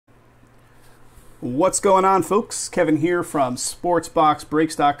What's going on, folks? Kevin here from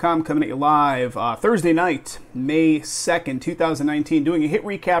SportsBoxBreaks.com, coming at you live Thursday night, May 2nd, 2019, doing a hit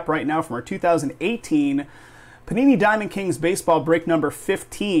recap right now from our 2018 Panini Diamond Kings baseball break number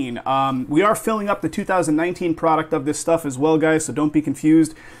 15. We are filling up the 2019 product of this stuff as well, guys, so don't be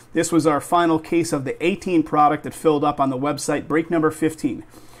confused. This was our final case of the 18 product that filled up on the website, break number 15.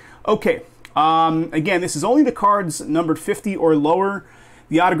 Okay, again, this is only the cards numbered 50 or lower.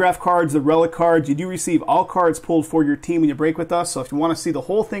 The autograph cards, the relic cards, you do receive all cards pulled for your team when you break with us. So if you want to see the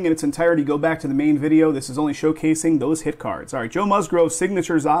whole thing in its entirety, go back to the main video. This is only showcasing those hit cards. All right, Joe Musgrove,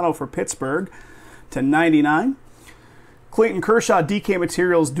 Signatures Auto for Pittsburgh /99. Clayton Kershaw, DK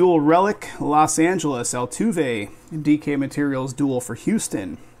Materials Dual Relic, Los Angeles. Altuve, DK Materials Dual for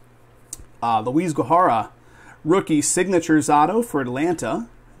Houston. Luis Guajara, Rookie Signatures Auto for Atlanta.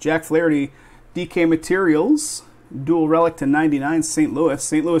 Jack Flaherty, DK Materials Dual Relic /99, St. Louis.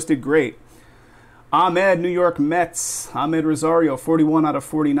 St. Louis did great. Ahmed, New York Mets. Ahmed Rosario, 41 out of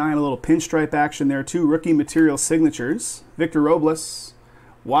 49. A little pinstripe action there, too. Rookie Material Signatures. Victor Robles.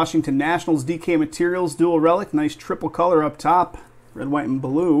 Washington Nationals, DK Materials Dual Relic. Nice triple color up top. Red, white, and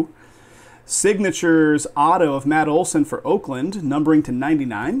blue. Signatures Auto of Matt Olson for Oakland, numbering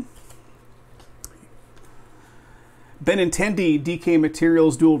 /99. Benintendi, DK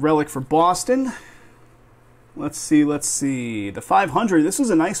Materials Dual Relic for Boston. Let's see. The 500, this was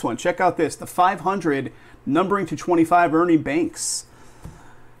a nice one. Check out this. The 500, numbering /25, Ernie Banks.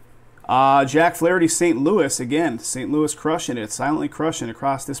 Jack Flaherty, St. Louis. Again, St. Louis crushing it, silently crushing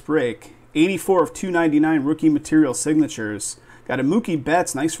across this break. 84 of 299, Rookie Material Signatures. Got a Mookie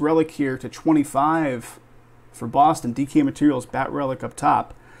Betts, nice relic here /25 for Boston. DK Materials, bat relic up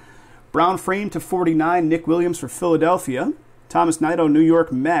top. Brown frame /49, Nick Williams for Philadelphia. Thomas Naito, New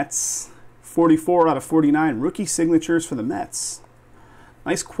York Mets. 44 out of 49, Rookie Signatures for the Mets.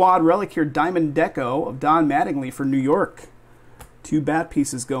 Nice quad relic here, Diamond Deco of Don Mattingly for New York. Two bat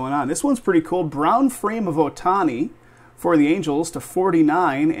pieces going on. This one's pretty cool. Brown frame of Ohtani for the Angels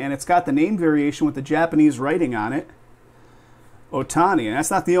 /49, and it's got the name variation with the Japanese writing on it. Ohtani, and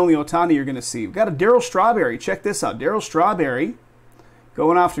that's not the only Ohtani you're going to see. We've got a Darryl Strawberry. Check this out. Darryl Strawberry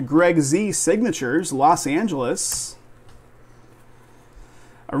going off to Greg Z. Signatures, Los Angeles.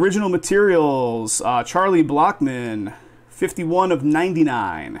 Original Materials, Charlie Blockman, 51 of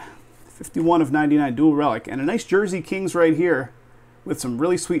 99. 51 of 99, dual relic. And a nice Jersey Kings right here with some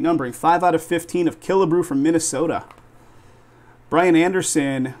really sweet numbering. 5 out of 15 of Killebrew from Minnesota. Brian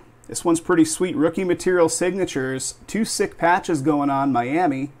Anderson, this one's pretty sweet. Rookie Material Signatures, 2 sick patches going on,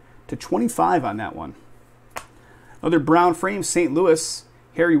 Miami /25 on that one. Another brown frame, St. Louis,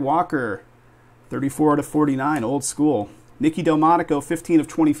 Harry Walker, 34 out of 49, old school. Nicky Delmonico, 15 of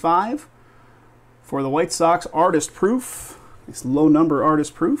 25. For the White Sox, Artist Proof. Nice low number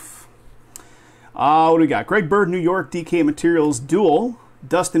Artist Proof. What do we got? Greg Bird, New York, DK Materials Dual.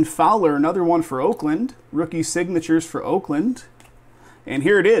 Dustin Fowler, another one for Oakland. Rookie Signatures for Oakland. And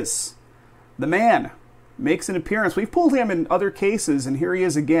here it is. The man makes an appearance. We've pulled him in other cases, and here he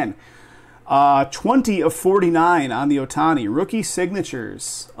is again. 20 of 49 on the Ohtani. Rookie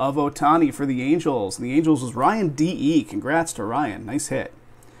Signatures of Ohtani for the Angels. And the Angels was Ryan D.E. Congrats to Ryan. Nice hit.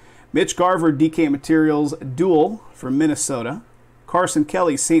 Mitch Garver, DK Materials Dual for Minnesota. Carson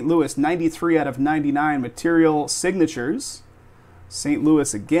Kelly, St. Louis, 93 out of 99 Material Signatures. St.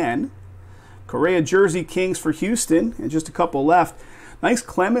 Louis again. Correa, Jersey Kings for Houston. And just a couple left. Nice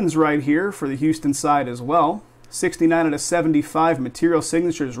Clemens right here for the Houston side as well. 69 out of 75 Material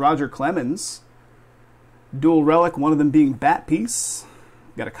Signatures, Roger Clemens. Dual relic, one of them being bat piece.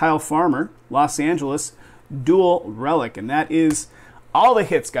 Got a Kyle Farmer, Los Angeles, dual relic. And that is all the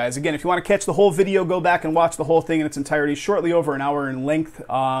hits, guys. Again, if you want to catch the whole video, go back and watch the whole thing in its entirety. Shortly over an hour in length.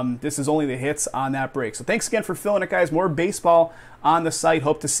 This is only the hits on that break. So thanks again for filling it, guys. More baseball on the site.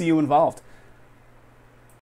 Hope to see you involved.